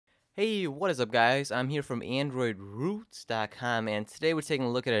Hey, what is up, guys? I'm here from AndroidRoots.com, and today we're taking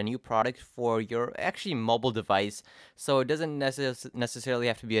a look at a new product for your actually mobile device. So it doesn't necessarily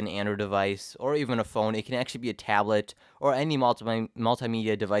have to be an Android device or even a phone. It can actually be a tablet or any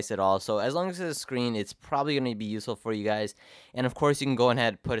multimedia device at all. So as long as it's a screen, it's probably going to be useful for you guys. And of course, you can go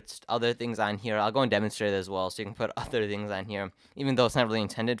ahead and put other things on here. I'll go and demonstrate it as well, so you can put other things on here. Even though it's not really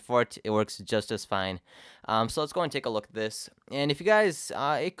intended for it, it works just as fine. So let's go and take a look at this. And if you guys,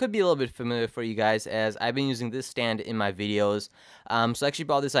 it could be a little bit familiar for you guys, as I've been using this stand in my videos. So I actually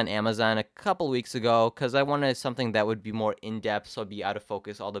bought this on Amazon a couple weeks ago because I wanted something that would be more in-depth, so it'd be out of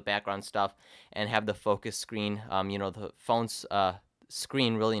focus, all the background stuff, and have the focus screen, the phone's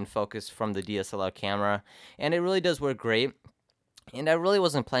screen really in focus from the DSLR camera. And it really does work great. And I really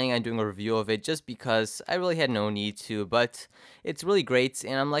wasn't planning on doing a review of it just because I really had no need to, but it's really great,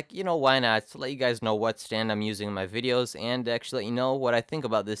 and I'm like, why not? To let you guys know what stand I'm using in my videos, and actually let you know what I think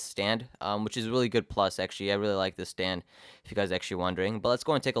about this stand, which is a really good plus, actually. I really like this stand, if you guys are actually wondering. But let's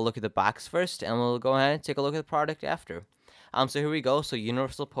go and take a look at the box first, and we'll go ahead and take a look at the product after. So here we go. So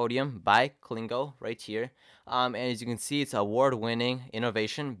Universal Podium by Clingo right here. And as you can see, it's award-winning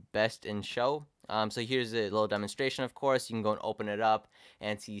innovation, best in show. So here's a little demonstration, of course. You can go and open it up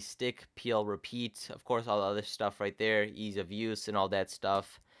and see stick, peel, repeat. Of course, all the other stuff right there, ease of use and all that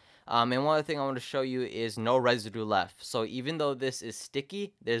stuff. And one other thing I want to show you is no residue left. So even though this is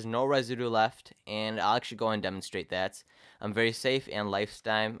sticky, there's no residue left, and I'll actually go and demonstrate that. Very safe and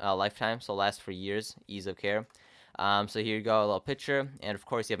lifetime, so lasts for years, ease of care. So here you go, a little picture, and of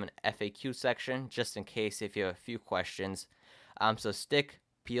course you have an FAQ section, just in case if you have a few questions. So stick,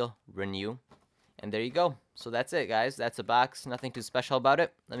 peel, renew. And there you go. So that's it, guys. That's a box. Nothing too special about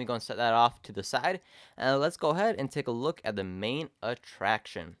it. Let me go and set that off to the side. And let's go ahead and take a look at the main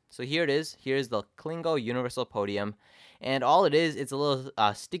attraction. So here it is. Here's the Clingo Universal Podium. And all it is, it's a little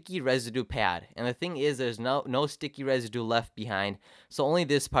sticky residue pad. And the thing is, there's no sticky residue left behind. So only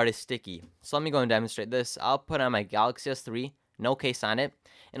this part is sticky. So let me go and demonstrate this. I'll put on my Galaxy S3, no case on it.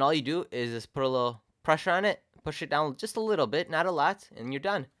 And all you do is just put a little pressure on it, push it down just a little bit, not a lot, and you're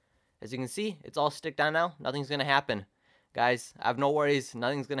done. As you can see, it's all stick down now. Nothing's going to happen. Guys, I have no worries.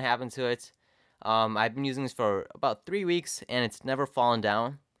 Nothing's going to happen to it. I've been using this for about 3 weeks, and it's never fallen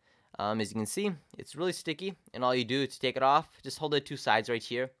down. As you can see, it's really sticky, and all you do to take it off, just hold the two sides right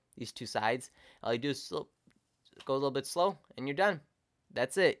here, these two sides. All you do is go a little bit slow, and you're done.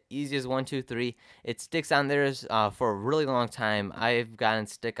 That's it. Easy as 1, 2, 3. It sticks on there for a really long time. I've gotten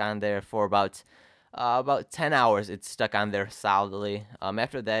stick on there for about 10 hours. It's stuck on there solidly.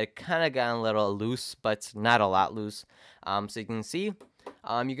 After that, it kind of got a little loose, but not a lot loose. So you can see,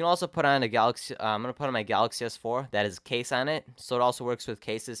 you can also put on a Galaxy. I'm gonna put on my Galaxy S4 that has a case on it, so it also works with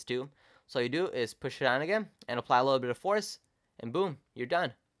cases too. So all you do is push it on again and apply a little bit of force, and boom, you're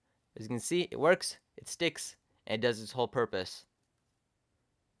done. As you can see, it works. It sticks, and it does its whole purpose.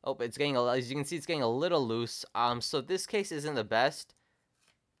 Oh, it's getting as you can see, it's getting a little loose. So this case isn't the best.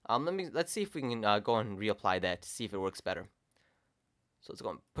 Let's see if we can go and reapply that to see if it works better. So let's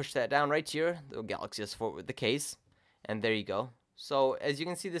go and push that down right here, the Galaxy S4 with the case, and there you go. So as you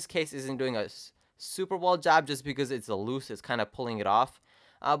can see, this case isn't doing a super well job just because it's loose. It's kind of pulling it off,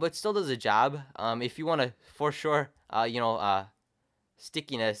 but still does a job. If you want to, for sure,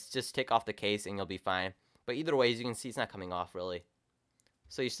 stickiness, just take off the case and you'll be fine. But either way, as you can see, it's not coming off really,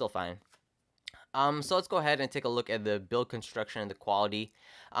 so you're still fine. So let's go ahead and take a look at the build construction and the quality.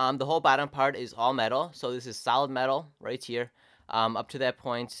 The whole bottom part is all metal, so this is solid metal right here, up to that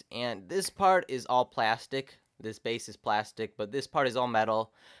point, and this part is all plastic. This base is plastic, but this part is all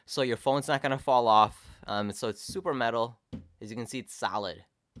metal, so your phone's not gonna fall off. So it's super metal. As you can see, it's solid,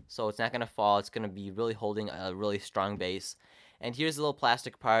 so it's not gonna fall. It's gonna be really holding a really strong base. And here's the little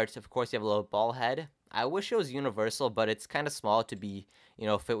plastic part. Of course, you have a little ball head. I wish it was universal, but it's kind of small to be,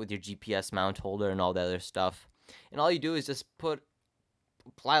 fit with your GPS mount holder and all that other stuff. And all you do is just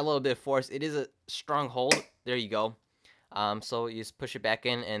apply a little bit of force. It is a strong hold. There you go. So you just push it back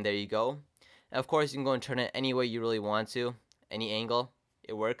in, and there you go. And of course, you can go and turn it any way you really want to, any angle.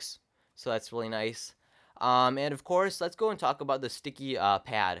 It works. So that's really nice. And of course, let's go and talk about the sticky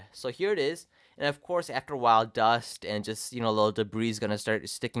pad. So here it is. And of course, after a while, dust and just, little debris is going to start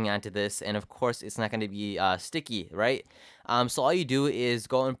sticking onto this. And of course, it's not going to be sticky, right? So all you do is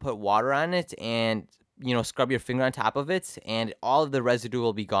go and put water on it and, scrub your finger on top of it. And all of the residue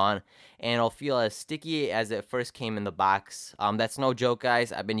will be gone. And it'll feel as sticky as it first came in the box. That's no joke,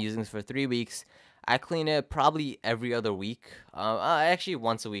 guys. I've been using this for 3 weeks. I clean it probably every other week. Actually,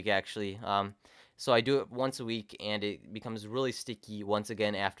 once a week, actually. So I do it once a week, and it becomes really sticky once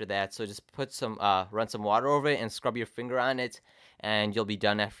again after that. So just put run some water over it and scrub your finger on it, and you'll be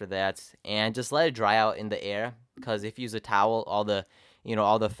done after that. And just let it dry out in the air, because if you use a towel, all the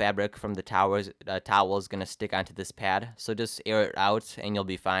all the fabric from the towel is gonna stick onto this pad. So just air it out, and you'll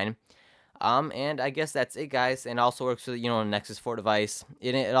be fine. And I guess that's it, guys. And it also works with Nexus 4 device.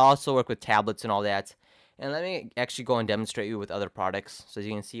 It also works with tablets and all that. And let me actually go and demonstrate you with other products. So as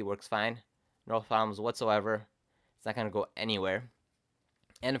you can see, it works fine, no problems whatsoever. It's not gonna go anywhere.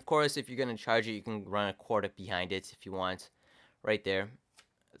 And of course, if you're gonna charge it, you can run a cord behind it if you want, right there.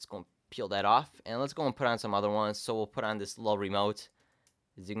 Let's go and peel that off, and let's go and put on some other ones. So we'll put on this little remote.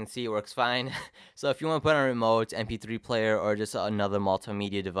 As you can see, it works fine. So if you want to put on a remote, MP3 player, or just another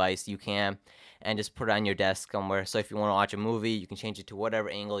multimedia device, you can, and just put it on your desk somewhere. So if you want to watch a movie, you can change it to whatever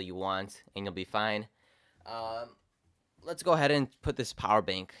angle you want, and you'll be fine. Let's go ahead and put this power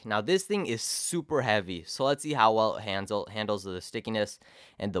bank. Now this thing is super heavy, so let's see how well it handles the stickiness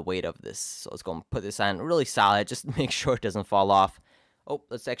and the weight of this. So let's go and put this on really solid, just to make sure it doesn't fall off. Oh,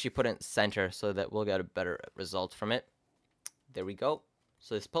 let's actually put it in center so that we'll get a better result from it. There we go.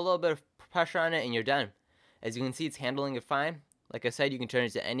 So just put a little bit of pressure on it and you're done. As you can see, it's handling it fine. Like I said, you can turn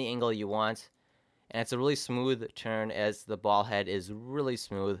it to any angle you want. And it's a really smooth turn, as the ball head is really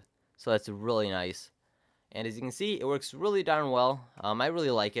smooth. So that's really nice. And as you can see, it works really darn well. I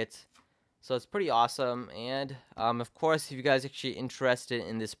really like it. So it's pretty awesome. And of course, if you guys are actually interested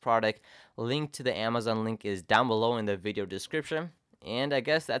in this product, link to the Amazon link is down below in the video description. And I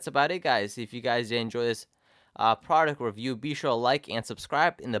guess that's about it, guys. If you guys did enjoy this product review, be sure to like and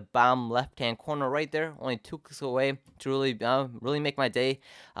subscribe in the bottom left hand corner right there, only 2 clicks away, to really make my day.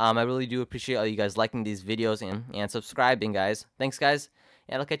 I really do appreciate all you guys liking these videos and subscribing, guys. Thanks, guys,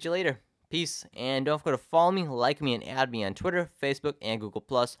 and I'll catch you later. Peace, and don't forget to follow me, like me, and add me on Twitter, Facebook, and Google+.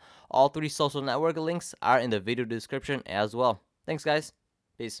 All 3 social network links are in the video description as well. Thanks, guys.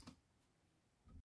 Peace.